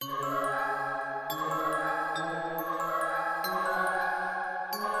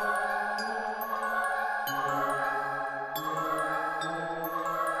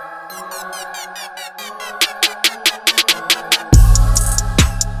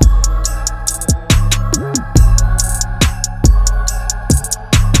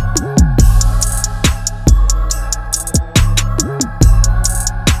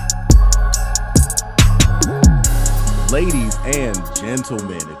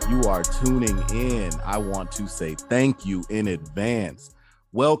gentlemen, if you are tuning in, I want to say thank you in advance.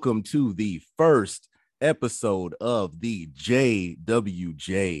 Welcome to the first episode of the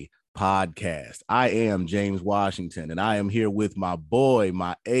JWJ podcast. I am James Washington, and I am here with my boy,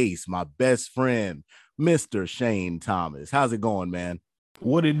 my ace, my best friend, Mr. Shane Thomas. How's it going, man?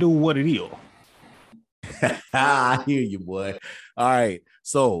 What it do, what it is. I hear you, boy. All right.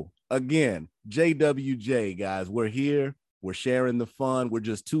 So again, JWJ, guys, we're here. We're sharing the fun. We're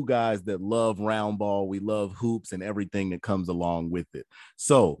just two guys that love round ball. We love hoops and everything that comes along with it.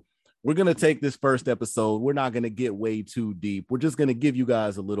 So we're going to take this first episode. We're not going to get way too deep. We're just going to give you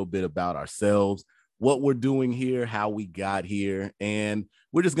guys a little bit about ourselves, what we're doing here, how we got here, and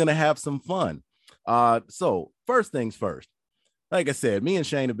we're just going to have some fun. So first things first, like I said, me and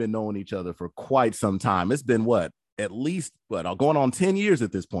Shane have been knowing each other for quite some time. It's been at least going on 10 years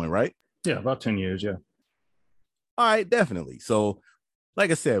at this point, right? Yeah, about 10 years. Yeah. All right, definitely. So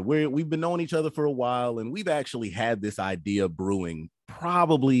like I said, we've been knowing each other for a while, and we've actually had this idea brewing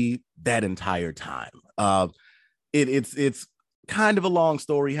probably that entire time. It's kind of a long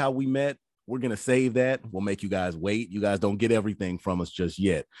story how we met. We're going to save that. We'll make you guys wait. You guys don't get everything from us just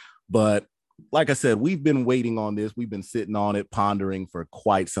yet. But like I said, we've been waiting on this. We've been sitting on it, pondering for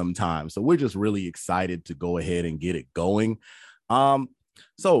quite some time. So we're just really excited to go ahead and get it going.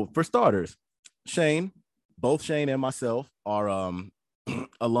 So for starters, both Shane and myself are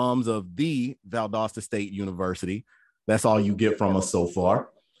alums of the Valdosta State University. That's all you get from us so far.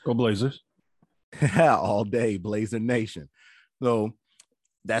 Go Blazers. All day, Blazer Nation. So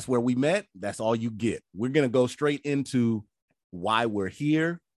that's where we met. That's all you get. We're going to go straight into why we're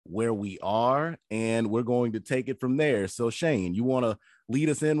here, where we are, and we're going to take it from there. So Shane, you want to lead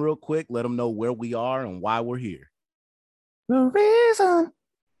us in real quick? Let them know where we are and why we're here. The reason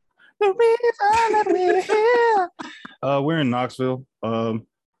that we're here. We're in Knoxville.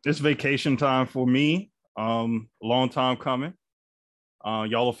 It's vacation time for me. Long time coming.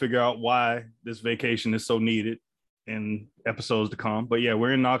 Y'all will figure out why this vacation is so needed in episodes to come. But yeah,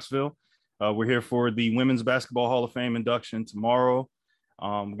 we're in Knoxville. We're here for the Women's Basketball Hall of Fame induction tomorrow.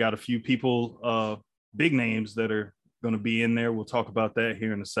 We got a few people, big names that are going to be in there. We'll talk about that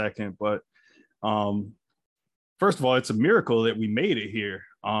here in a second. But first of all, it's a miracle that we made it here.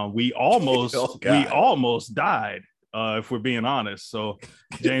 We almost died, if we're being honest. So,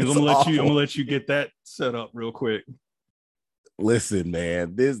 James, I'm gonna let you get that set up real quick. Listen,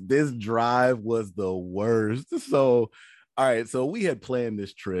 man, this drive was the worst. So, all right, so we had planned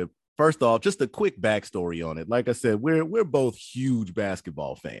this trip. First off, just a quick backstory on it. Like I said, we're both huge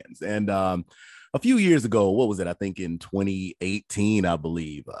basketball fans, and a few years ago, what was it? I think in 2018, I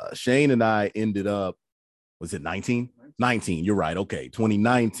believe, Shane and I ended up. Was it 19? 19. You're right. Okay.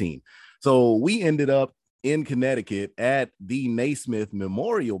 2019. So we ended up in Connecticut at the Naismith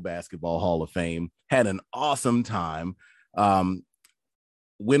Memorial Basketball Hall of Fame, had an awesome time.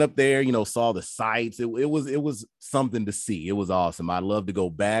 Went up there, saw the sights. It was something to see. It was awesome. I'd love to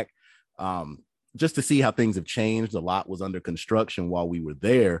go back just to see how things have changed. A lot was under construction while we were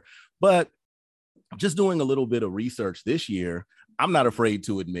there, but just doing a little bit of research this year, I'm not afraid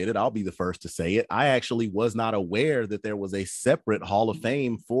to admit it. I'll be the first to say it. I actually was not aware that there was a separate Hall of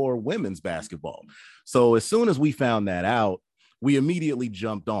Fame for women's basketball. So as soon as we found that out, we immediately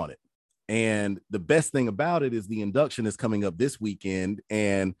jumped on it. And the best thing about it is the induction is coming up this weekend,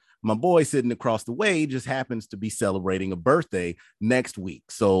 and my boy sitting across the way just happens to be celebrating a birthday next week.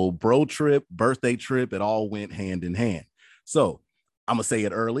 So bro trip, birthday trip, it all went hand in hand. So I'm going to say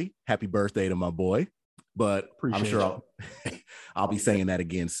it early. Happy birthday to my boy. But I'm sure I'll be saying that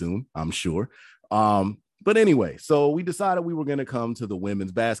again soon, I'm sure. But anyway, so we decided we were going to come to the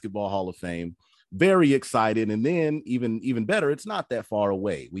Women's Basketball Hall of Fame. Very excited. And then even better, it's not that far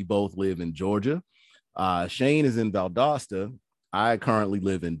away. We both live in Georgia. Shane is in Valdosta. I currently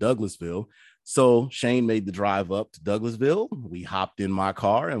live in Douglasville. So Shane made the drive up to Douglasville. We hopped in my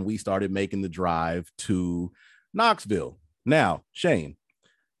car and we started making the drive to Knoxville. Now, Shane,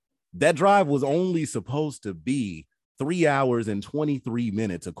 that drive was only supposed to be 3 hours and 23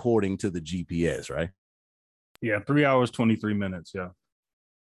 minutes, according to the GPS, right? Yeah, 3 hours, 23 minutes. Yeah.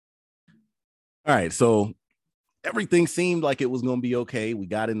 All right. So everything seemed like it was going to be okay. We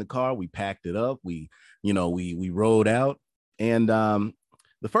got in the car, we packed it up, we rode out. And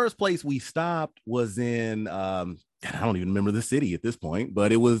the first place we stopped was in, I don't even remember the city at this point,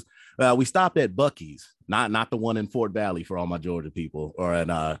 but it was, we stopped at Buc-ee's, not the one in Fort Valley for all my Georgia people, or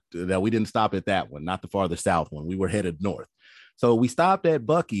that we didn't stop at that one, not the farther south one. We were headed north. So we stopped at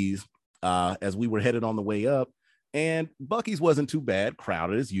Buc-ee's as we were headed on the way up. And Bucky's wasn't too bad,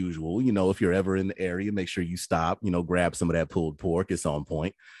 crowded as usual. You know, if you're ever in the area, make sure you stop, you know, grab some of that pulled pork. It's on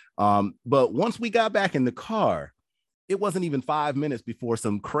point. But once we got back in the car, it wasn't even 5 minutes before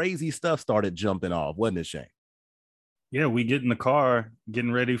some crazy stuff started jumping off, wasn't it, Shane? Yeah, we get in the car,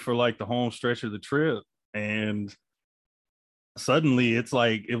 getting ready for like the home stretch of the trip. And suddenly it's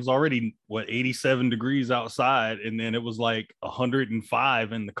like it was already 87 degrees outside, and then it was like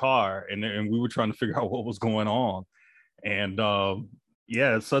 105 in the car, and we were trying to figure out what was going on. And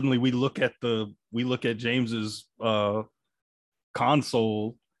yeah, suddenly we look at James's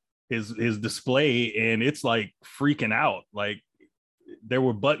console, his display, and it's like freaking out. Like there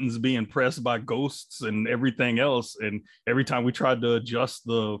were buttons being pressed by ghosts and everything else, and every time we tried to adjust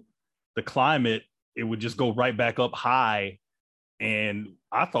the climate, it would just go right back up high, and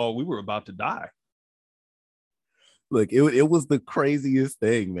I thought we were about to die. Look, it was the craziest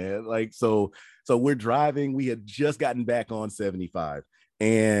thing, man. Like, so we're driving. We had just gotten back on 75.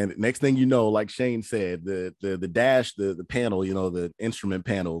 And next thing you know, like Shane said, the dash, the panel, you know, the instrument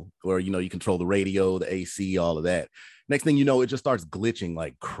panel where, you know, you control the radio, the AC, all of that. Next thing you know, it just starts glitching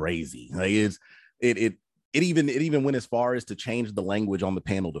like crazy. Like it even went as far as to change the language on the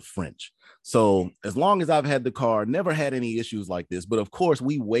panel to French. So as long as I've had the car, never had any issues like this. But of course,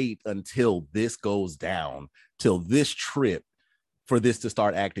 we wait until this goes down, till this trip, for this to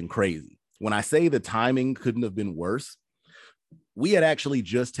start acting crazy. When I say the timing couldn't have been worse, we had actually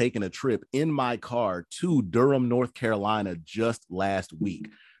just taken a trip in my car to Durham, North Carolina just last week.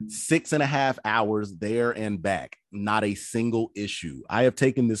 6.5 hours there and back. Not a single issue. I have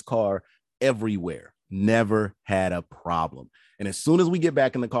taken this car everywhere. Never had a problem. And as soon as we get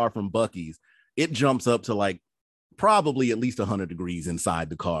back in the car from Bucky's, it jumps up to like probably at least 100 degrees inside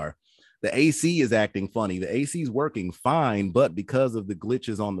the car. The AC is acting funny. The AC is working fine, but because of the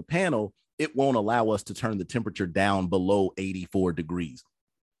glitches on the panel, it won't allow us to turn the temperature down below 84 degrees.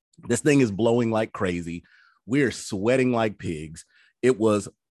 This thing is blowing like crazy. We're sweating like pigs. It was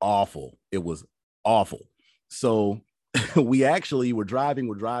awful. It was awful. So we actually were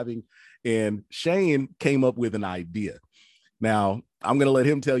driving, and Shane came up with an idea. Now, I'm going to let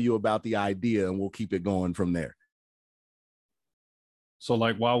him tell you about the idea, and we'll keep it going from there. So,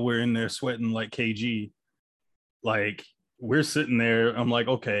 like, while we're in there sweating like KG, like, we're sitting there. I'm like,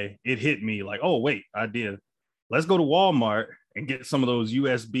 okay, it hit me. Like, oh, wait, idea. Let's go to Walmart and get some of those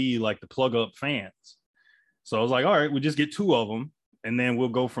USB, like the plug up fans. So I was like, all right, we just get 2 of them, and then we'll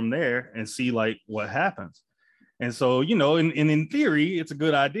go from there and see like what happens. And so, you know, in theory, it's a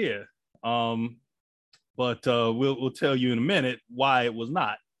good idea. But we'll tell you in a minute why it was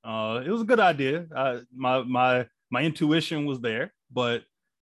not. It was a good idea. My intuition was there, but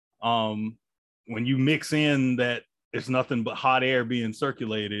when you mix in that it's nothing but hot air being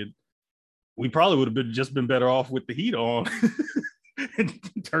circulated, we probably would have been better off with the heat on and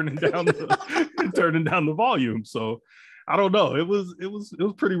turning down the volume. So I don't know. It was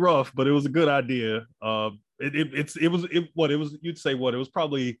pretty rough, but it was a good idea. It was you'd say what? It was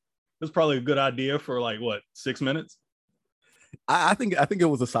probably a good idea for like what, 6 minutes? I think it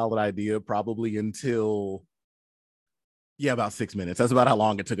was a solid idea probably until about 6 minutes. That's about how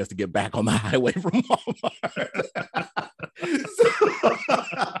long it took us to get back on the highway from Walmart.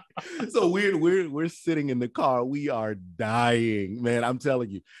 So we're sitting in the car. We are dying, man. I'm telling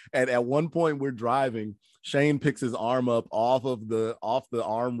you. And at one point we're driving. Shane picks his arm up off the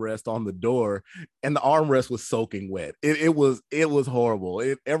armrest on the door, and the armrest was soaking wet. It was horrible.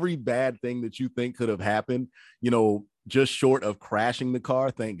 Every bad thing that you think could have happened, you know, just short of crashing the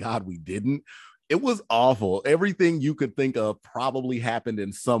car, thank God we didn't. It was awful. Everything you could think of probably happened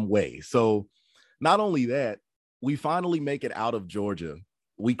in some way. So not only that, we finally make it out of Georgia.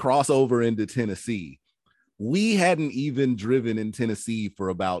 We cross over into Tennessee. We hadn't even driven in Tennessee for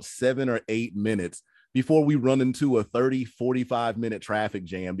about 7 or 8 minutes before we run into a 45-minute traffic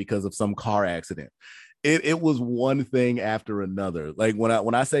jam because of some car accident. It was one thing after another. Like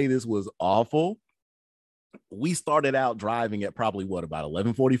when I say this was awful, we started out driving at probably what, about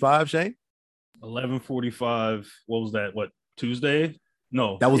 11:45, Shane? 11:45. What was that? What, Tuesday?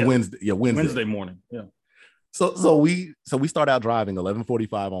 No, that was Wednesday. Yeah, Wednesday morning. Yeah. So we start out driving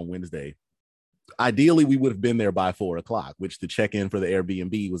 11:45 on Wednesday. Ideally, we would have been there by 4:00, which the check-in for the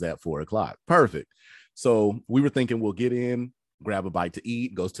Airbnb was at 4:00. Perfect. So we were thinking we'll get in, grab a bite to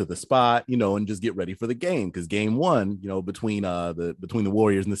eat, goes to the spot, you know, and just get ready for the game. Because game 1, you know, between the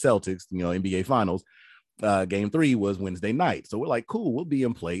Warriors and the Celtics, you know, NBA Finals, game 3 was Wednesday night. So we're like, cool, we'll be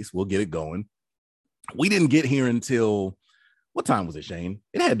in place, we'll get it going. We didn't get here until, what time was it, Shane?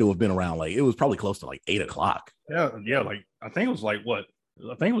 It had to have been around, like, it was probably close to like 8:00. Yeah. Like, I think it was like what? It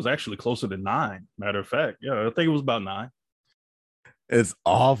I think it was actually closer to 9. Matter of fact, yeah, I think it was about 9. It's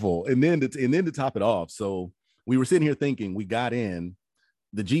awful. And then to top it off, so we were sitting here thinking, we got in,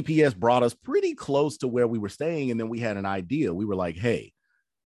 the GPS brought us pretty close to where we were staying, and then we had an idea. We were like, hey,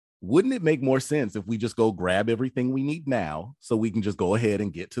 wouldn't it make more sense if we just go grab everything we need now so we can just go ahead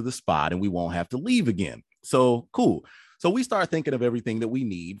and get to the spot and we won't have to leave again? So cool. So we start thinking of everything that we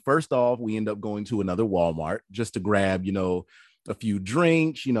need. First off, we end up going to another Walmart just to grab, a few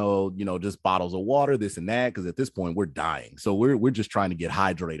drinks, just bottles of water, this and that, because at this point we're dying. So we're just trying to get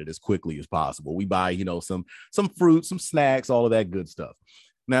hydrated as quickly as possible. We buy, some fruit, some snacks, all of that good stuff.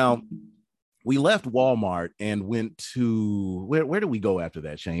 Now, we left Walmart and went to where did we go after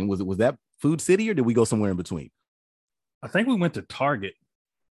that, Shane? Was that Food City, or did we go somewhere in between? I think we went to Target,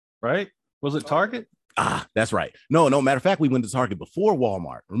 right? Was it Target? That's right. No, matter of fact, we went to Target before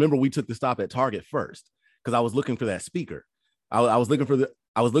Walmart. Remember, we took the stop at Target first because I was looking for that speaker. I was looking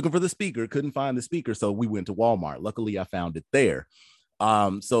for the speaker, couldn't find the speaker, so we went to Walmart. Luckily, I found it there.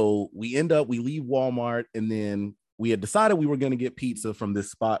 So we leave Walmart, and then we had decided we were going to get pizza from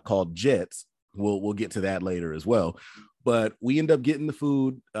this spot called Jets. We'll get to that later as well. But we end up getting the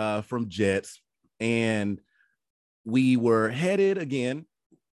food from Jets, and we were headed again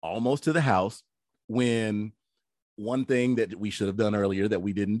almost to the house when one thing that we should have done earlier that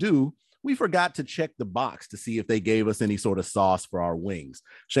we didn't do, we forgot to check the box to see if they gave us any sort of sauce for our wings.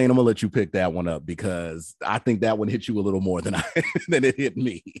 Shane, I'm gonna let you pick that one up because I think that one hit you a little more than than it hit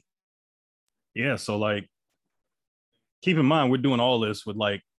me. Yeah, so like keep in mind we're doing all this with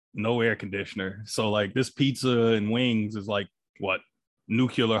like no air conditioner. So like this pizza and wings is like what,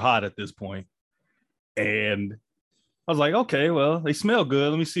 nuclear hot at this point. And I was like, okay, well, they smell good.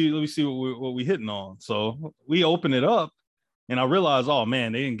 Let me see what we hitting on. So we open it up, and I realized, oh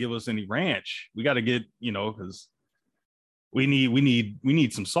man, they didn't give us any ranch. We got to get, because we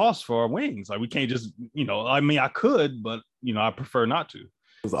need some sauce for our wings. Like we can't just, I mean, I could, but I prefer not to. It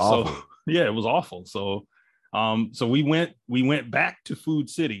was awful. So, yeah, it was awful. So, so we went back to Food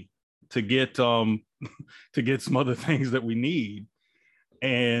City to get to get some other things that we need,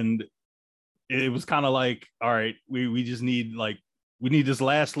 and it was kind of like, all right, we just need we need this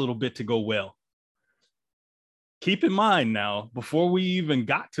last little bit to go well. Keep in mind now, before we even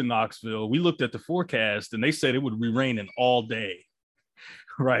got to Knoxville, we looked at the forecast and they said it would be raining all day,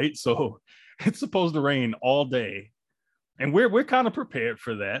 right? So it's supposed to rain all day, and we're kind of prepared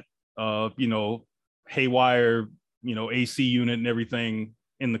for that. Haywire, AC unit and everything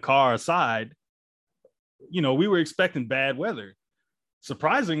in the car aside, we were expecting bad weather.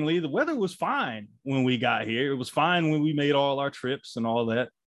 Surprisingly, the weather was fine when we got here. It was fine when we made all our trips and all that.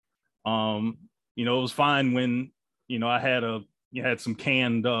 It was fine when, I had some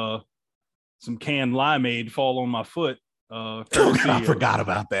canned limeade fall on my foot. I forgot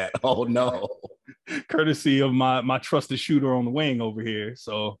about that. Oh no. Courtesy of my trusted shooter on the wing over here.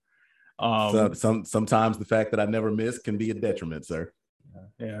 So sometimes the fact that I never miss can be a detriment, sir.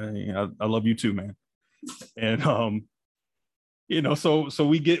 Yeah, I love you too, man. And so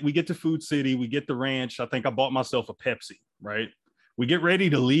we get to Food City, we get the ranch. I think I bought myself a Pepsi, right? We get ready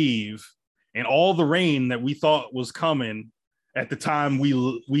to leave, and all the rain that we thought was coming at the time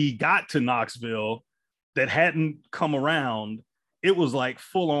we got to Knoxville that hadn't come around, it was like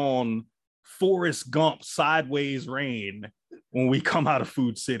full on Forrest Gump sideways rain when we come out of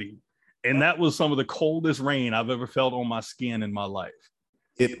Food City. And that was some of the coldest rain I've ever felt on my skin in my life.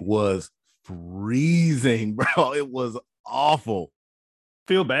 It was freezing, bro. It was awful.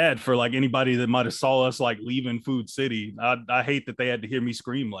 Feel bad for like anybody that might have saw us like leaving Food City. I hate that they had to hear me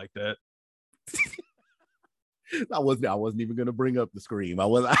scream like that. I wasn't even gonna bring up the scream. I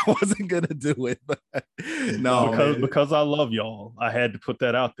wasn't gonna do it, but no, because I love y'all. I had to put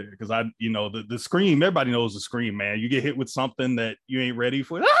that out there because the scream. Everybody knows the scream, man. You get hit with something that you ain't ready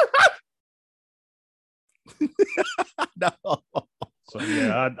for. No. So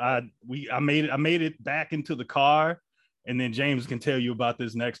yeah, I made it back into the car, and then James can tell you about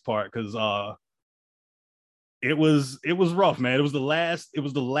this next part because it was rough, man. It was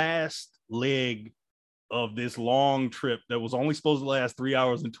the last leg of this long trip that was only supposed to last 3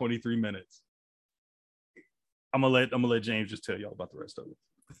 hours and 23 minutes. I'm gonna let James just tell y'all about the rest of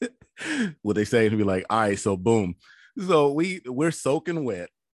it. What they say to be like, all right, so boom. So we're soaking wet.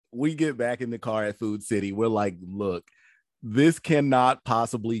 We get back in the car at Food City. We're like, look, this cannot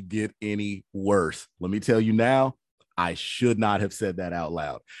possibly get any worse. Let me tell you now, I should not have said that out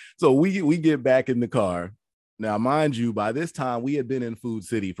loud. So we get back in the car. Now, mind you, by this time, we had been in Food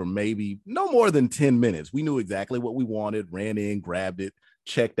City for maybe no more than 10 minutes. We knew exactly what we wanted, ran in, grabbed it,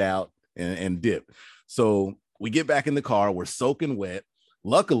 checked out, and dipped. So we get back in the car. We're soaking wet.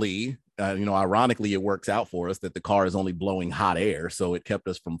 Luckily, ironically, it works out for us that the car is only blowing hot air, so it kept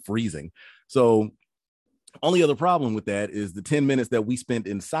us from freezing. So only other problem with that is the 10 minutes that we spent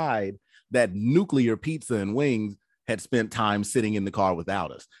inside, that nuclear pizza and wings had spent time sitting in the car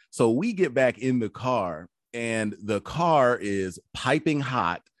without us. So we get back in the car and the car is piping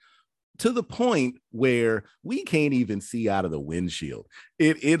hot to the point where we can't even see out of the windshield.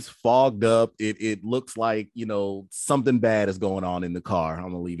 It's fogged up. It looks like, something bad is going on in the car.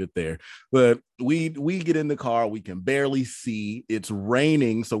 I'm gonna leave it there. But we get in the car, we can barely see. It's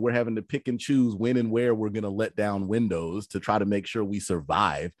raining, so we're having to pick and choose when and where we're gonna let down windows to try to make sure we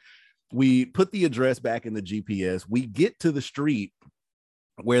survive. We put the address back in the GPS. We get to the street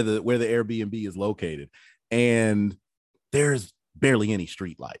where the Airbnb is located, and there's barely any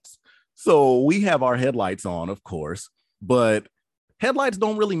street lights. So we have our headlights on, of course, but headlights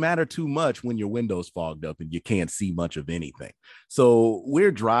don't really matter too much when your window's fogged up and you can't see much of anything. So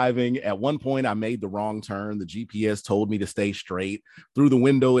we're driving. At one point, I made the wrong turn. The GPS told me to stay straight. Through the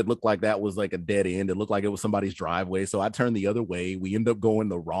window, it looked like that was like a dead end. It looked like it was somebody's driveway. So I turned the other way. We ended up going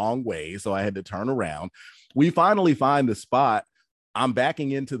the wrong way. So I had to turn around. We finally find the spot. I'm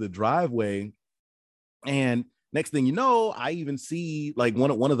backing into the driveway, and next thing you know, I even see like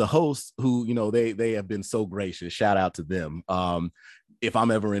one of the hosts who, they have been so gracious. Shout out to them. If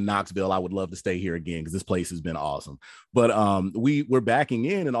I'm ever in Knoxville, I would love to stay here again because this place has been awesome. But we're backing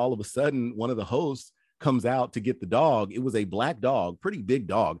in, and all of a sudden, one of the hosts comes out to get the dog. It was a black dog, pretty big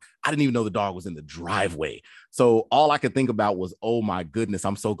dog. I didn't even know the dog was in the driveway. So all I could think about was, oh my goodness,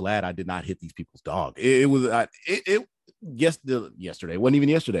 I'm so glad I did not hit these people's dog. Yesterday wasn't even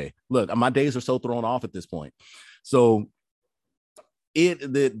yesterday. Look, my days are so thrown off at this point. So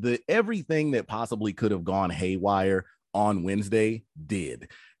the everything that possibly could have gone haywire on Wednesday did.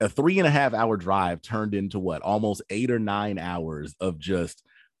 A 3.5 hour drive turned into what, almost 8 or 9 hours of just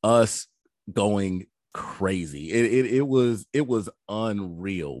us going crazy. It was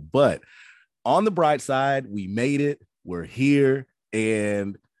unreal. But on the bright side, we made it. We're here,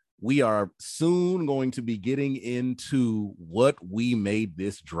 and we are soon going to be getting into what we made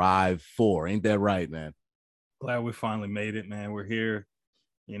this drive for. Ain't that right, man? Glad we finally made it, man. We're here.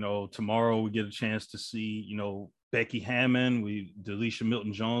 Tomorrow we get a chance to see, Becky Hammond, Delisha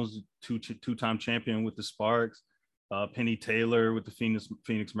Milton-Jones, two-time champion with the Sparks, Penny Taylor with the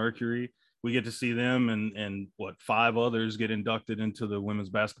Phoenix Mercury. We get to see them, and 5 others get inducted into the Women's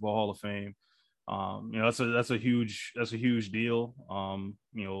Basketball Hall of Fame. That's a huge deal.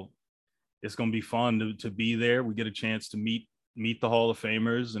 It's going to be fun to be there. We get a chance to meet the Hall of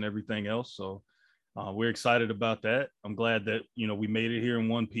Famers and everything else. So we're excited about that. I'm glad that, we made it here in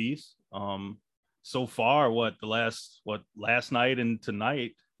one piece. So far, last night and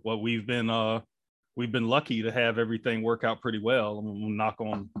tonight, we've been lucky to have everything work out pretty well. I'm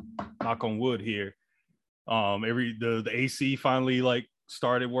gonna knock on wood here. The AC finally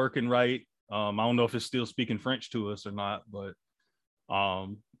started working right. I don't know if it's still speaking French to us or not, but I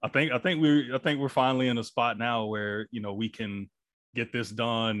think we're finally in a spot now where we can get this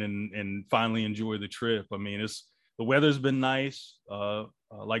done and finally enjoy the trip. I mean, the weather's been nice.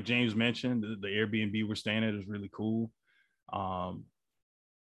 Like James mentioned, the Airbnb we're staying at is really cool.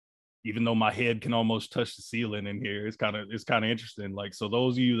 Even though my head can almost touch the ceiling in here, it's kind of interesting. So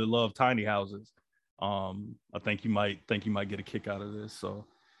those of you that love tiny houses, I think you might get a kick out of this. So,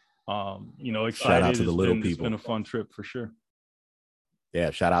 excited. Shout out to the little people. It's been a fun trip for sure.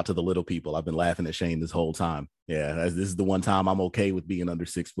 Yeah, shout out to the little people. I've been laughing at Shane this whole time. Yeah, this is the one time I'm okay with being under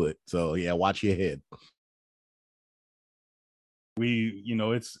 6 foot. So yeah, watch your head.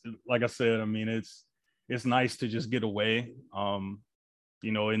 It's like I said, I mean, it's nice to just get away.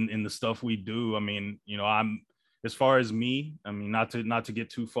 In the stuff we do. I mean, I'm, as far as me, I mean, not to get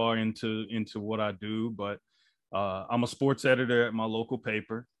too far into what I do, but I'm a sports editor at my local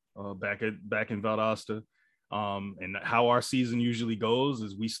paper back in Valdosta. And how our season usually goes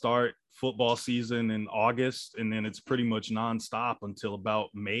is we start football season in August, and then it's pretty much nonstop until about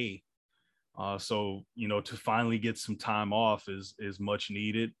May. So, to finally get some time off is much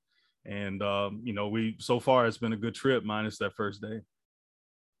needed. And, so far it's been a good trip minus that first day.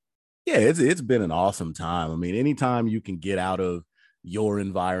 Yeah, it's been an awesome time. I mean, anytime you can get out of your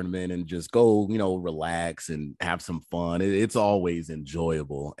environment and just go, relax and have some fun, it's always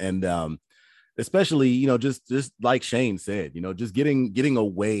enjoyable. And especially, just like Shane said, just getting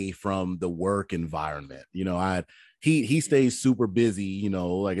away from the work environment. He stays super busy,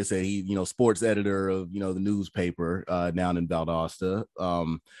 like I said, he, sports editor of, the newspaper down in Valdosta.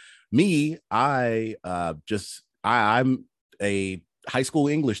 Me, I'm a high school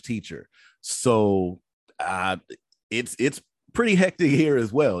English teacher. So it's pretty hectic here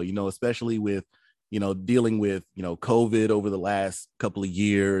as well, especially with, dealing with, COVID over the last couple of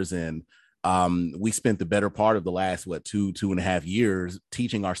years. And we spent the better part of the last, 2.5 years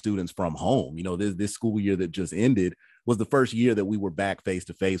teaching our students from home. This school year that just ended was the first year that we were back face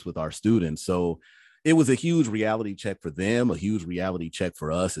to face with our students. So it was a huge reality check for them, a huge reality check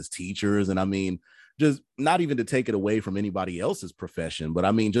for us as teachers. And I mean, just not even to take it away from anybody else's profession, but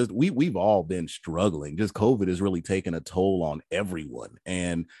I mean, just we've all been struggling. Just COVID has really taken a toll on everyone.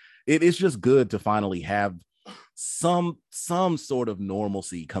 And it's just good to finally have some sort of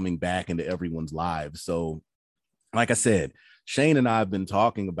normalcy coming back into everyone's lives. So like I said, Shane and I have been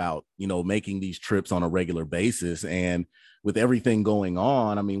talking about, making these trips on a regular basis. And with everything going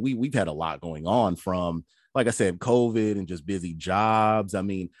on, I mean, we've had a lot going on from, like I said, COVID and just busy jobs. I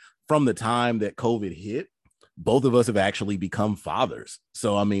mean, from the time that COVID hit, both of us have actually become fathers.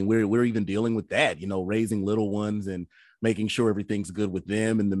 So, I mean, we're even dealing with that, raising little ones and making sure everything's good with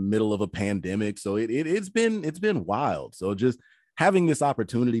them in the middle of a pandemic. So it's been wild. So just having this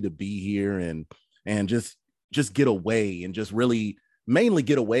opportunity to be here and just get away and just really mainly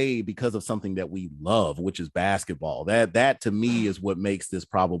get away because of something that we love, which is basketball. That to me is what makes this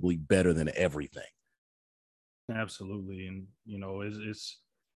probably better than everything. Absolutely. And,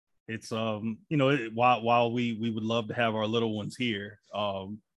 while we would love to have our little ones here,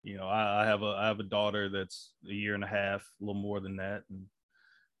 I have a daughter that's a year and a half, a little more than that. And,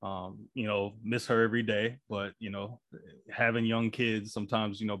 miss her every day, but, having young kids,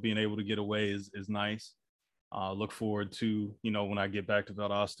 sometimes, being able to get away is nice. Look forward to, when I get back to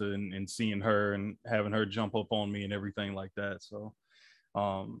Valdosta and seeing her and having her jump up on me and everything like that. So,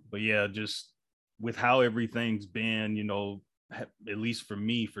 but yeah, just with how everything's been, at least for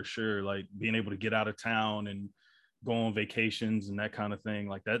me, for sure, like being able to get out of town and go on vacations and that kind of thing,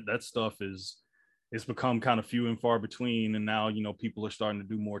 like that stuff it's become kind of few and far between. And now, people are starting to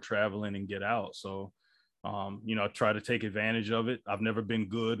do more traveling and get out. So, I try to take advantage of it. I've never been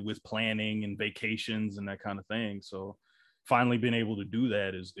good with planning and vacations and that kind of thing. So finally being able to do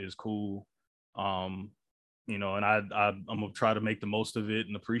that is cool. And I'm gonna try to make the most of it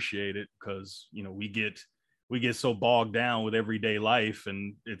and appreciate it, because, we get so bogged down with everyday life,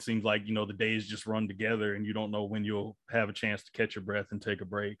 and it seems like, the days just run together and you don't know when you'll have a chance to catch your breath and take a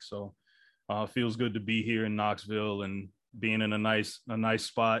break. So it feels good to be here in Knoxville and being in a nice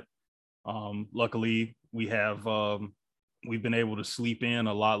spot. Luckily we've been able to sleep in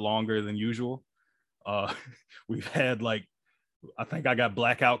a lot longer than usual. We've had I think I got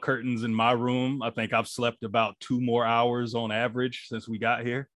blackout curtains in my room. I think I've slept about 2 more hours on average since we got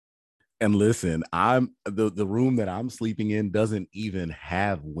here. And listen, I'm the room that I'm sleeping in doesn't even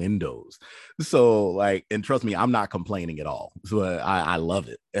have windows. So and trust me, I'm not complaining at all. So I love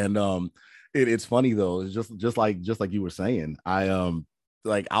it. And it's funny though. It's just like you were saying,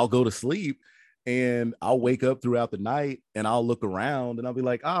 I'll go to sleep and I'll wake up throughout the night and I'll look around and I'll be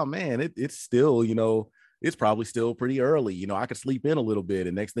like, oh man, it's still, it's probably still pretty early. I could sleep in a little bit.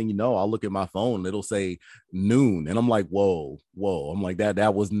 And next thing you know, I'll look at my phone and it'll say noon. And I'm like, whoa. I'm like,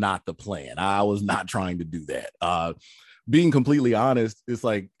 that was not the plan. I was not trying to do that. Being completely honest, it's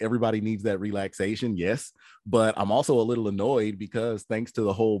like everybody needs that relaxation. Yes. But I'm also a little annoyed because thanks to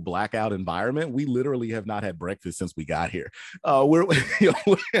the whole blackout environment, we literally have not had breakfast since we got here. We're waking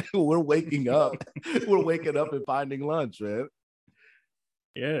up. We're waking up and finding lunch, man.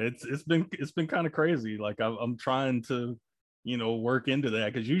 Yeah, it's been kind of crazy. Like I'm trying to, work into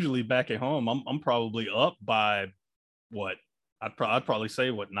that, because usually back at home, I'm probably up by what I'd probably say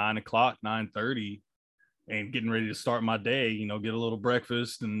 9 o'clock, 9:30, and getting ready to start my day. Get a little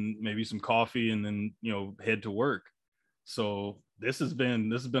breakfast and maybe some coffee, and then head to work. So this has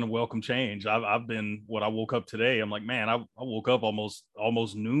been a welcome change. I've been I woke up today. I'm like, man, I woke up almost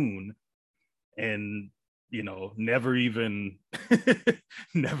noon, and never even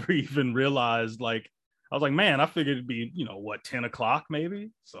realized, I was like, man, I figured it'd be 10 o'clock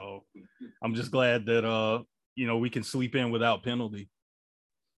maybe. So I'm just glad that we can sleep in without penalty.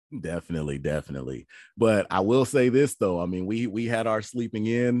 Definitely. But I will say this though, I mean, we had our sleeping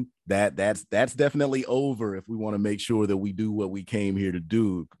in. That's definitely over if we want to make sure that we do what we came here to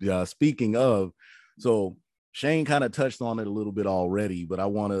do. Speaking of, so Shane kind of touched on it a little bit already, but I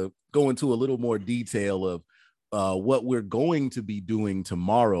want to go into a little more detail of what we're going to be doing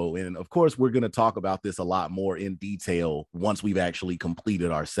tomorrow. And of course, we're going to talk about this a lot more in detail once we've actually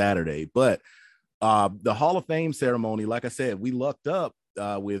completed our Saturday. But the Hall of Fame ceremony, like I said, we lucked up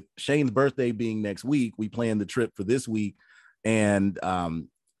with Shane's birthday being next week. We planned the trip for this week. And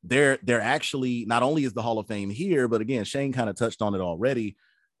they're actually, not only is the Hall of Fame here, but again, Shane kind of touched on it already.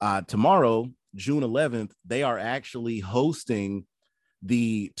 Tomorrow, June 11th, they are actually hosting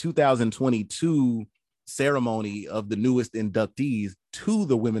the 2022 ceremony of the newest inductees to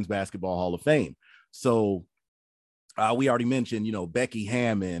the Women's Basketball Hall of Fame. So we already mentioned, Becky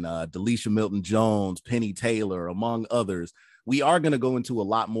Hammon, Delisha Milton-Jones, Penny Taylor, among others. We are going to go into a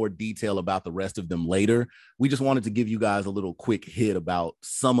lot more detail about the rest of them later. We just wanted to give you guys a little quick hit about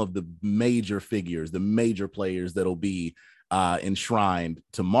some of the major figures, the major players that'll be enshrined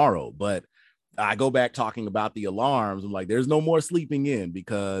tomorrow. But I go back talking about the alarms. I'm like, there's no more sleeping in,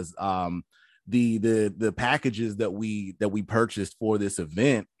 because the packages that we purchased for this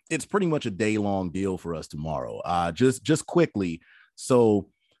event, it's pretty much a day-long deal for us tomorrow. Just quickly, so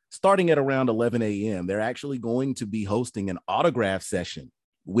starting at around 11 a.m., they're actually going to be hosting an autograph session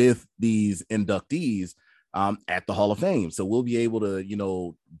with these inductees at the Hall of Fame. So we'll be able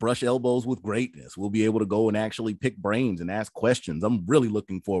to, brush elbows with greatness. We'll be able to go and actually pick brains and ask questions. I'm really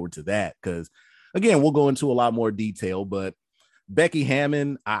looking forward to that, because, again, we'll go into a lot more detail, but Becky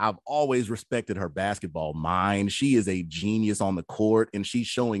Hammon, I've always respected her basketball mind. She is a genius on the court, and she's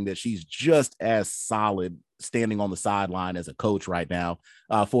showing that she's just as solid standing on the sideline as a coach right now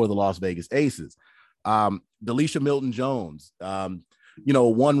for the Las Vegas Aces. Delisha Milton-Jones,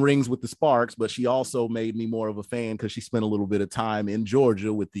 won rings with the Sparks, but she also made me more of a fan because she spent a little bit of time in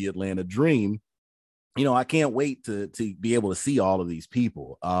Georgia with the Atlanta Dream. I can't wait to be able to see all of these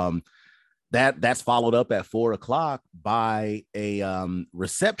people. That's followed up at 4:00 by a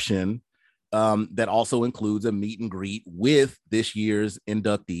reception that also includes a meet and greet with this year's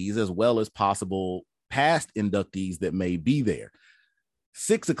inductees, as well as possible past inductees that may be there.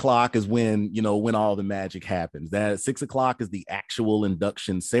 6:00 is when all the magic happens. That 6:00 is the actual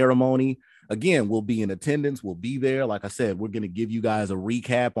induction ceremony. Again, we'll be in attendance. We'll be there. Like I said, we're going to give you guys a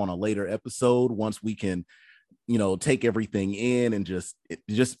recap on a later episode once we can take everything in and just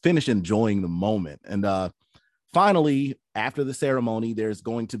finish enjoying the moment. And finally, after the ceremony, there's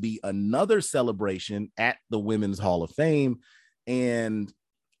going to be another celebration at the Women's Hall of Fame, and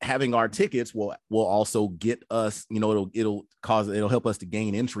having our tickets will also get us, it'll help us to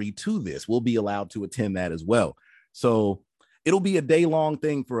gain entry to this. We'll be allowed to attend that as well. So it'll be a day-long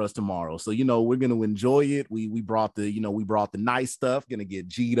thing for us tomorrow. So, we're going to enjoy it. We brought the nice stuff, going to get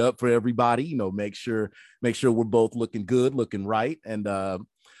G'd up for everybody, make sure we're both looking good, looking right. And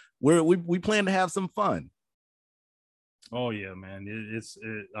we plan to have some fun. Oh yeah, man.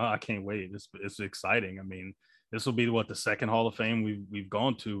 I can't wait. It's exciting. I mean, this will be the second Hall of Fame we've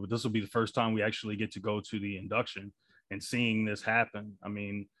gone to, but this will be the first time we actually get to go to the induction and seeing this happen. I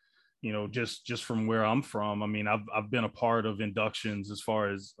mean, just from where I'm from, I mean, I've been a part of inductions as far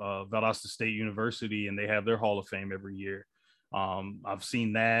as Valdosta State University, and they have their Hall of Fame every year. I've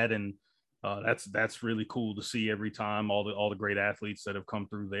seen that, and that's really cool to see every time, all the great athletes that have come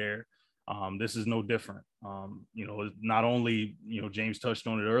through there. This is no different. Not only, James touched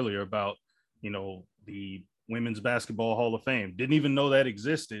on it earlier about, the Women's Basketball Hall of Fame. Didn't even know that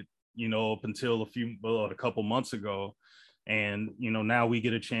existed, up until a couple months ago. And, now we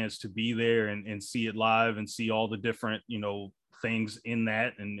get a chance to be there and see it live and see all the different, things in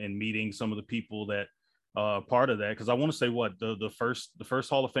that, and meeting some of the people that part of that. Cause I want to say the first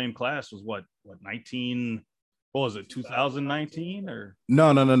Hall of Fame class was what 2019 or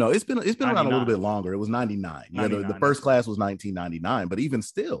no. It's been around a little bit longer. It was 99. Yeah. The first class was 1999, but even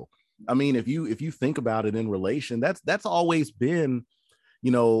still, I mean, if you think about it in relation, that's always been,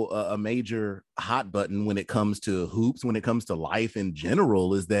 a major hot button when it comes to hoops, when it comes to life in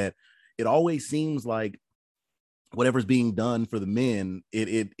general, is that it always seems like whatever's being done for the men,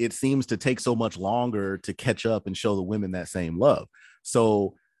 it seems to take so much longer to catch up and show the women that same love.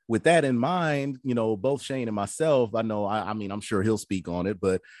 So with that in mind, both Shane and myself, I mean, I'm sure he'll speak on it,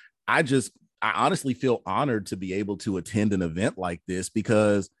 but I honestly feel honored to be able to attend an event like this,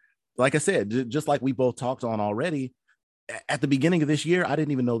 because like I said, just like we both talked on already, at the beginning of this year, I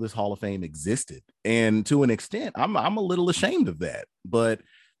didn't even know this Hall of Fame existed. And to an extent, I'm a little ashamed of that, but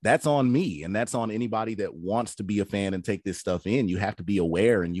that's on me. And that's on anybody that wants to be a fan and take this stuff in. You have to be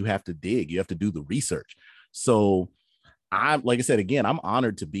aware, and you have to dig, you have to do the research. So like I said, again, I'm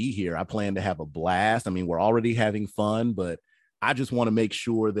honored to be here. I plan to have a blast. I mean, we're already having fun, but I just want to make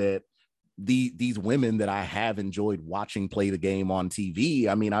sure that these women that I have enjoyed watching play the game on TV,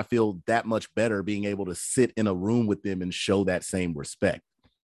 I mean, I feel that much better being able to sit in a room with them and show that same respect.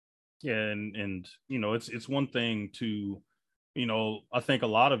 Yeah. And it's one thing to, I think a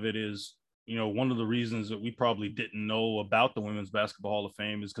lot of it is, one of the reasons that we probably didn't know about the Women's Basketball Hall of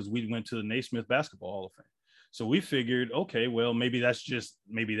Fame is because we went to the Naismith Basketball Hall of Fame. So we figured, okay, well, maybe that's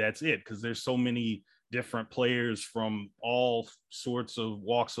it, because there's so many different players from all sorts of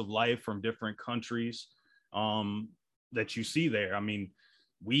walks of life from different countries that you see there. I mean,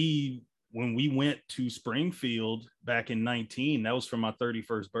 when we went to Springfield back in 19, that was for my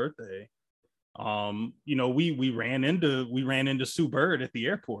 31st birthday. We ran into Sue Bird at the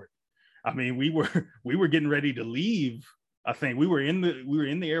airport. I mean, we were getting ready to leave. I think we were in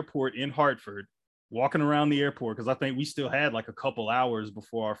the airport in Hartford, walking around the airport because I think we still had like a couple hours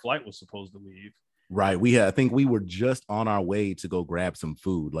before our flight was supposed to leave. Right. I think we were just on our way to go grab some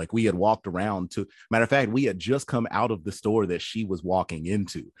food. Like we had walked around to, matter of fact, we had just come out of the store that she was walking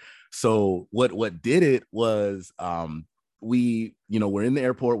into. So what did it was, we're in the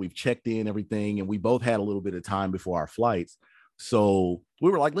airport, we've checked in everything, and we both had a little bit of time before our flights. So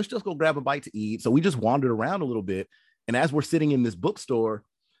we were like, let's just go grab a bite to eat. So we just wandered around a little bit. And as we're sitting in this bookstore,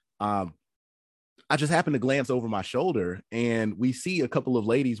 I just happened to glance over my shoulder and we see a couple of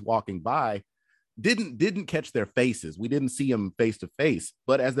ladies walking by. Didn't catch their faces. We didn't see them face to face,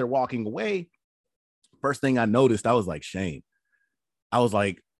 but as they're walking away, first thing I noticed, I was like, Shane, I was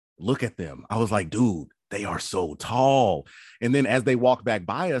like, look at them. I was like, dude, they are so tall. And then as they walked back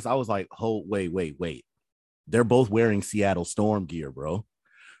by us, I was like, oh, wait. They're both wearing Seattle Storm gear, bro.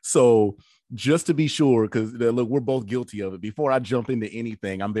 So just to be sure, because look, we're both guilty of it. Before I jump into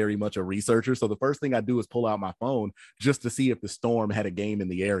anything, I'm very much a researcher. So the first thing I do is pull out my phone just to see if the Storm had a game in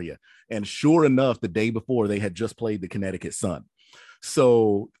the area. And sure enough, the day before, they had just played the Connecticut Sun.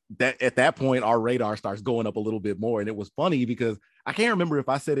 So that at that point, our radar starts going up a little bit more. And it was funny because I can't remember if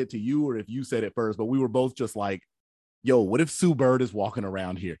I said it to you or if you said it first, but we were both just like, yo, what if Sue Bird is walking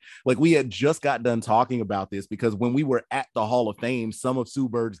around here? Like we had just got done talking about this because when we were at the Hall of Fame, some of Sue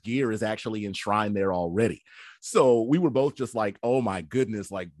Bird's gear is actually enshrined there already. So we were both just like, oh my goodness,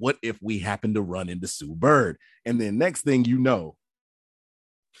 like what if we happen to run into Sue Bird? And then next thing you know,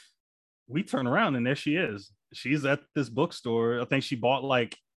 we turn around and there she is. She's at this bookstore. I think she bought I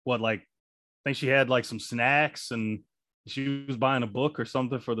think she had like some snacks and she was buying a book or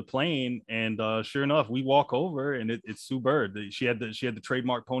something for the plane. And sure enough, we walk over and it's Sue Bird. She had the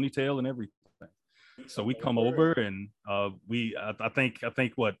trademark ponytail and everything. So we come over and I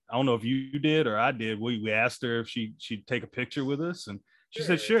think what, I don't know if you did or I did. We asked her if she'd take a picture with us and she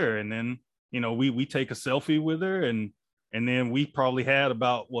said, sure. And then, we take a selfie with her and then we probably had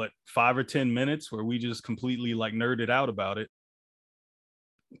about 5 or 10 minutes where we just completely like nerded out about it.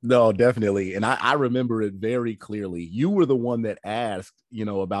 No, definitely. And I remember it very clearly. You were the one that asked,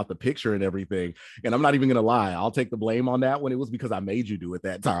 about the picture and everything. And I'm not even going to lie. I'll take the blame on that one. It was because I made you do it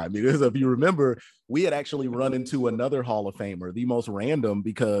that time. Because if you remember, we had actually run into another Hall of Famer, the most random,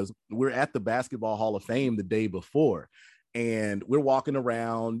 because we're at the Basketball Hall of Fame the day before. And we're walking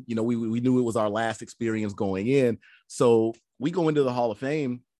around, we knew it was our last experience going in. So we go into the Hall of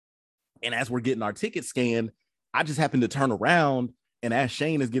Fame. And as we're getting our ticket scanned, I just happened to turn around. And as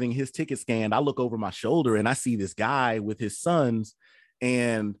Shane is getting his ticket scanned, I look over my shoulder and I see this guy with his sons.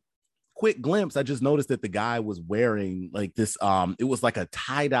 And quick glimpse, I just noticed that the guy was wearing like this, it was like a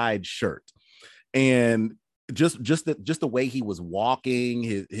tie-dyed shirt. And just the way he was walking,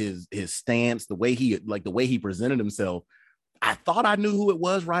 his stance, the way he presented himself, I thought I knew who it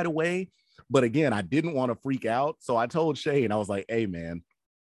was right away. But again, I didn't want to freak out. So I told Shane, I was like, hey, man,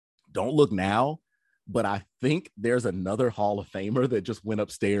 don't look now. But I think there's another Hall of Famer that just went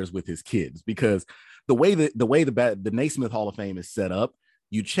upstairs with his kids, because the way the Naismith Hall of Fame is set up,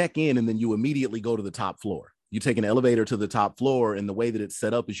 you check in and then you immediately go to the top floor. You take an elevator to the top floor, and the way that it's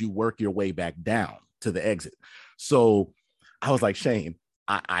set up is you work your way back down to the exit. So I was like, Shane,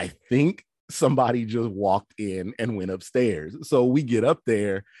 I think somebody just walked in and went upstairs. So we get up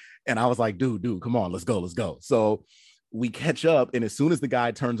there and I was like, dude, come on, let's go. So we catch up, and as soon as the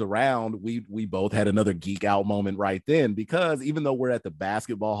guy turns around, we both had another geek out moment right then, because even though we're at the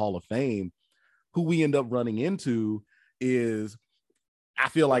Basketball Hall of Fame, who we end up running into is, I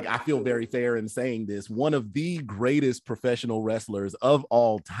feel very fair in saying this, one of the greatest professional wrestlers of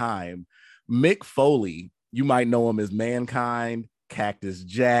all time, Mick Foley. You might know him as Mankind, Cactus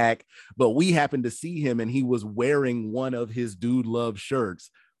Jack, but we happened to see him and he was wearing one of his Dude Love shirts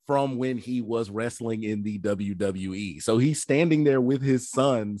from when he was wrestling in the WWE. So he's standing there with his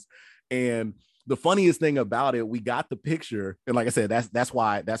sons. And the funniest thing about it, we got the picture. And like I said, that's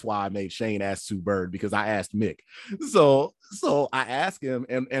why I made Shane ask Sue Bird, because I asked Mick. So I asked him,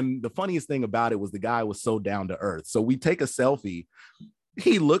 and the funniest thing about it was the guy was so down to earth. So we take a selfie.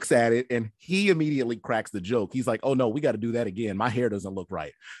 He looks at it and he immediately cracks the joke. He's like, oh no, we got to do that again. My hair doesn't look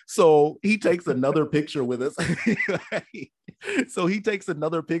right. So he takes another picture with us.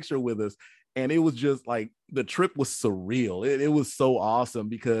 And it was just like, the trip was surreal. It was so awesome,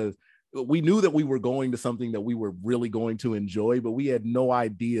 because we knew that we were going to something that we were really going to enjoy, but we had no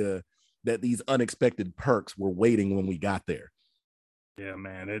idea that these unexpected perks were waiting when we got there. Yeah,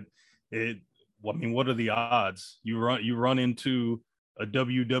 man. I mean, what are the odds? You run into a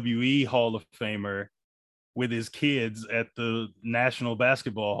WWE Hall of Famer with his kids at the National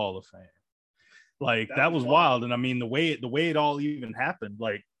Basketball Hall of Fame. Like that was wild. And I mean, the way it all even happened,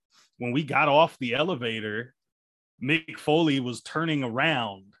 like when we got off the elevator, Mick Foley was turning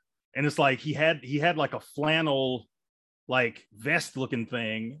around, and it's like he had like a flannel like vest looking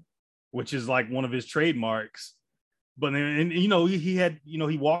thing, which is like one of his trademarks. But then, and you know,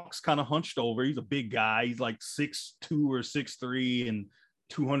 he walks kind of hunched over. He's a big guy. He's like 6'2" or 6'3" and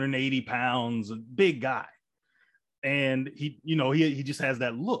 280 pounds, a big guy. And he just has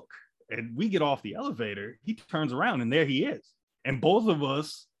that look. And we get off the elevator, he turns around and there he is. And both of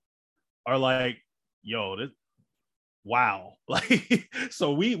us are like, yo, wow. Like,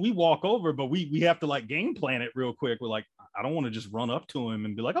 so we walk over, but we have to like game plan it real quick. We're like, I don't want to just run up to him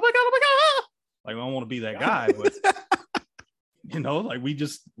and be like, oh my God. Like, I don't want to be that guy, but like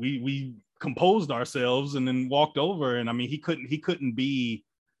we composed ourselves and then walked over. And I mean, he couldn't be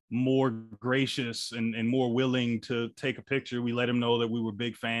more gracious and more willing to take a picture. We let him know that we were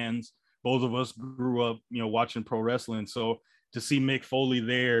big fans. Both of us grew up, watching pro wrestling. So to see Mick Foley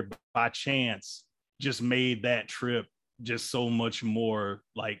there by chance just made that trip just so much more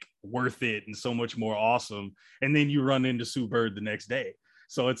like worth it and so much more awesome. And then you run into Sue Bird the next day.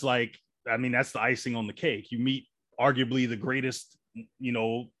 So it's like, I mean, that's the icing on the cake. You meet arguably the greatest,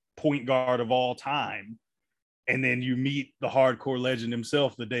 point guard of all time. And then you meet the hardcore legend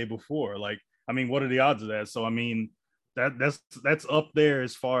himself the day before. Like, I mean, what are the odds of that? So, I mean, that's up there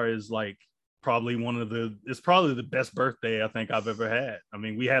as far as like it's probably the best birthday I think I've ever had. I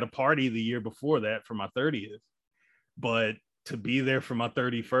mean, we had a party the year before that for my 30th, but to be there for my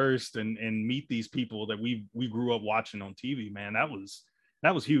 31st and meet these people that we grew up watching on TV, man, that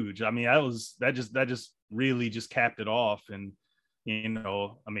was huge. I mean, that just really just capped it off. And,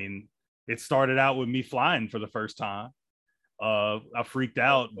 I mean, it started out with me flying for the first time. I freaked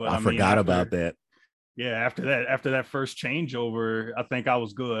out, but I forgot about that. Yeah, after that first changeover, I think I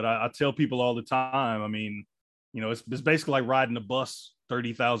was good. I tell people all the time, I mean, it's basically like riding a bus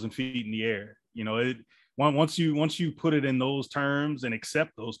 30,000 feet in the air. Once you put it in those terms and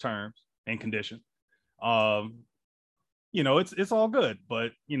accept those terms and conditions, it's all good.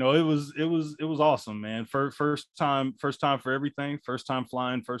 But it was awesome, man. First time for everything. First time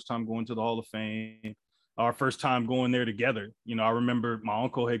flying. First time going to the Hall of Fame. Our first time going there together. I remember my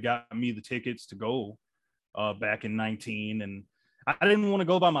uncle had got me the tickets to go back in 19, and I didn't want to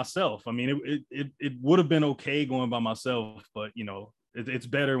go by myself. I mean, it would have been okay going by myself, but it's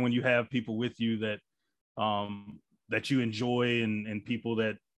better when you have people with you that you enjoy and people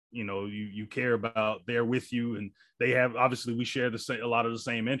that you care about. They're with you, and they have, obviously we share a lot of the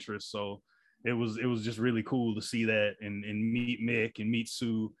same interests. So it was just really cool to see that and meet Mick and meet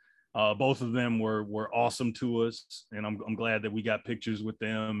Sue. Both of them were awesome to us, and I'm glad that we got pictures with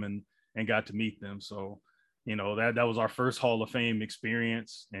them and got to meet them. So that was our first Hall of Fame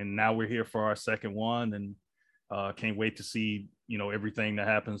experience, and now we're here for our second one, and can't wait to see everything that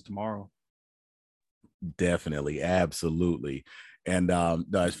happens tomorrow. Definitely, absolutely. And no,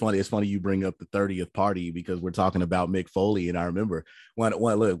 it's funny you bring up the 30th party, because we're talking about Mick Foley, and I remember one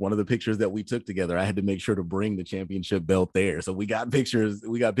of the pictures that we took together, I had to make sure to bring the championship belt there. So we got pictures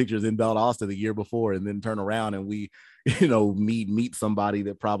in Valdosta the year before, and then turn around and we meet somebody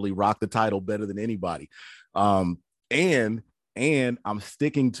that probably rocked the title better than anybody. And I'm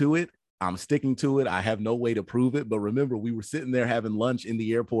sticking to it. I have no way to prove it, but remember, we were sitting there having lunch in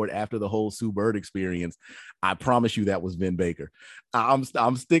the airport after the whole Sue Bird experience. I promise you that was Vin Baker. I'm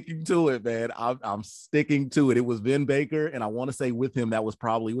sticking to it, man. I'm sticking to it. It was Vin Baker, and I want to say with him that was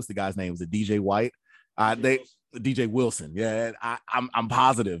probably, what's the guy's name? Was it DJ White? DJ Wilson. Yeah, I'm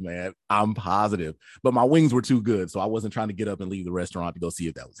positive, man. I'm positive. But my wings were too good, so I wasn't trying to get up and leave the restaurant to go see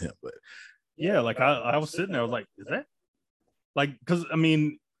if that was him. But yeah, like I was sitting there, I was like, is that like, because I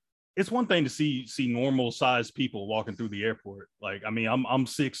mean, it's one thing to see normal sized people walking through the airport. Like, I mean, I'm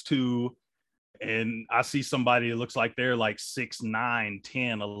 6'2", and I see somebody that looks like they're like 6'9",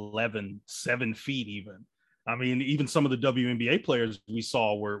 10, 11, 7 feet even. I mean, even some of the WNBA players we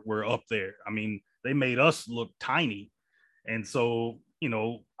saw were up there. I mean, they made us look tiny. And so,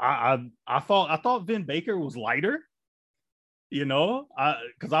 I thought Vin Baker was lighter,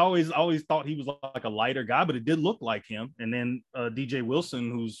 because I always thought he was like a lighter guy, but it did look like him. And then DJ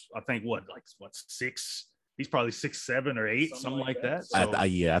Wilson, who's I think what 6, he's probably 6'7" or 8, something like that. So,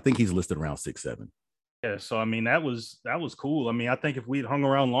 I think he's listed around 6'7". Yeah, so I mean that was cool. I mean, I think if we'd hung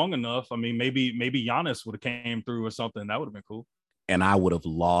around long enough, I mean maybe Giannis would have came through or something. That would have been cool. And I would have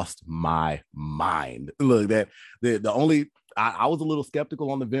lost my mind. Look, that the only I was a little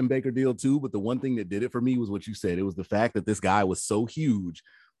skeptical on the Vin Baker deal too, but the one thing that did it for me was what you said. It was the fact that this guy was so huge,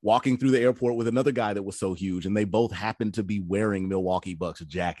 walking through the airport with another guy that was so huge, and they both happened to be wearing Milwaukee Bucks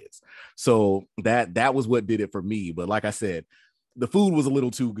jackets. So that was what did it for me. But like I said, the food was a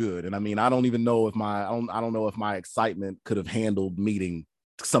little too good, and I mean, I don't even know if I don't know if my excitement could have handled meeting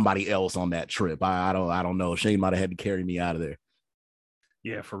somebody else on that trip. I don't know. Shane might have had to carry me out of there.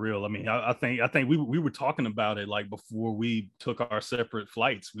 Yeah, for real. I mean, I think we were talking about it like before we took our separate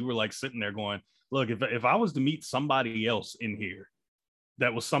flights. We were like sitting there going, look, if I was to meet somebody else in here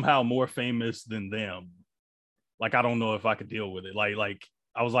that was somehow more famous than them, like I don't know if I could deal with it. Like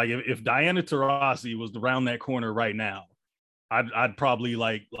I was like, if Diana Taurasi was around that corner right now, I'd probably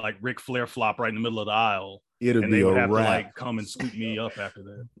like Ric Flair flop right in the middle of the aisle. It'd and be they would a have wrap. to like come and scoop me up after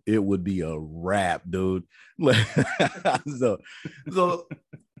that. It would be a wrap, dude. so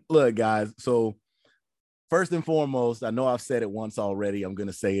look, guys. So first and foremost, I know I've said it once already. I'm going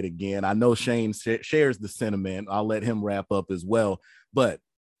to say it again. I know Shane shares the sentiment. I'll let him wrap up as well. But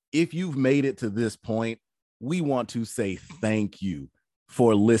if you've made it to this point, we want to say thank you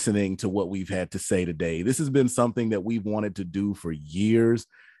for listening to what we've had to say today. This has been something that we've wanted to do for years,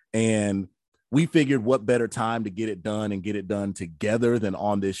 and we figured what better time to get it done and get it done together than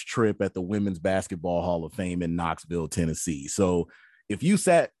on this trip at the Women's Basketball Hall of Fame in Knoxville, Tennessee. So if you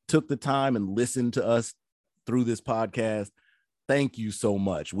took the time and listened to us through this podcast, thank you so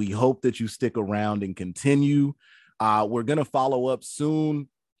much. We hope that you stick around and continue. We're going to follow up soon.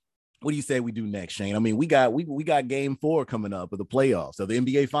 What do you say we do next, Shane? I mean, we got game 4 coming up of the playoffs, of the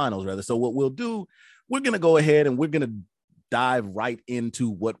NBA finals rather. So what we'll do, we're going to go ahead and we're going to dive right into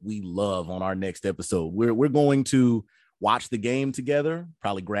what we love on our next episode. We're going to watch the game together,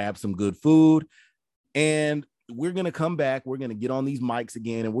 probably grab some good food, and we're going to come back. We're going to get on these mics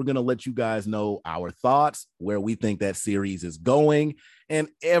again, and we're going to let you guys know our thoughts, where we think that series is going, and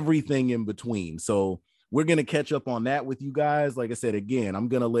everything in between. So we're going to catch up on that with you guys. Like I said, again, I'm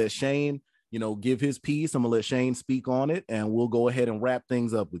going to let Shane, give his piece. I'm going to let Shane speak on it, and we'll go ahead and wrap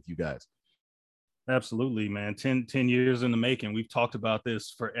things up with you guys. Absolutely, man. 10 years in the making. We've talked about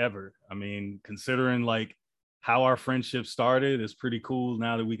this forever. I mean, considering like how our friendship started, it's pretty cool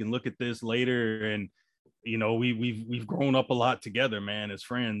now that we can look at this later. And, we've grown up a lot together, man, as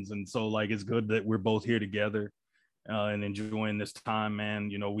friends. And so like, it's good that we're both here together and enjoying this time,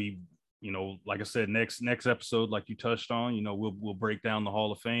 man. Like I said, next episode, like you touched on, we'll break down the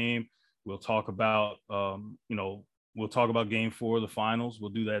Hall of Fame. We'll talk about, we'll talk about game 4 of the finals. We'll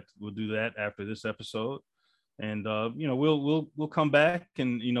do that after this episode. And, we'll come back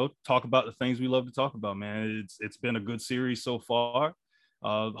and, talk about the things we love to talk about, man. It's been a good series so far.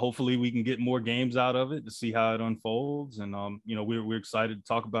 Hopefully we can get more games out of it to see how it unfolds. And, we're excited to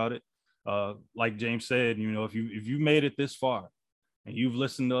talk about it. Like James said, if you made it this far and you've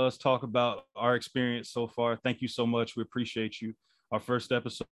listened to us talk about our experience so far, thank you so much. We appreciate you. Our first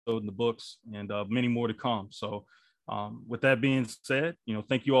episode in the books, and many more to come. So, with that being said,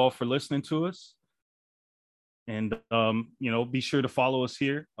 thank you all for listening to us. And, be sure to follow us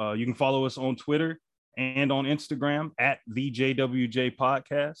here. You can follow us on Twitter and on Instagram at the JWJ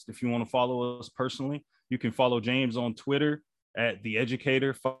Podcast. If you want to follow us personally, you can follow James on Twitter at the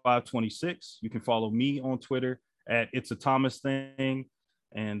Educator 526. You can follow me on Twitter at It's a Thomas Thing.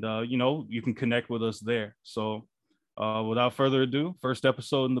 And, you can connect with us there. So, without further ado, first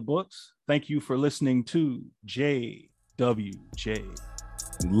episode in the books. Thank you for listening to JWJ.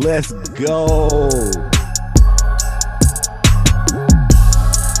 Let's go.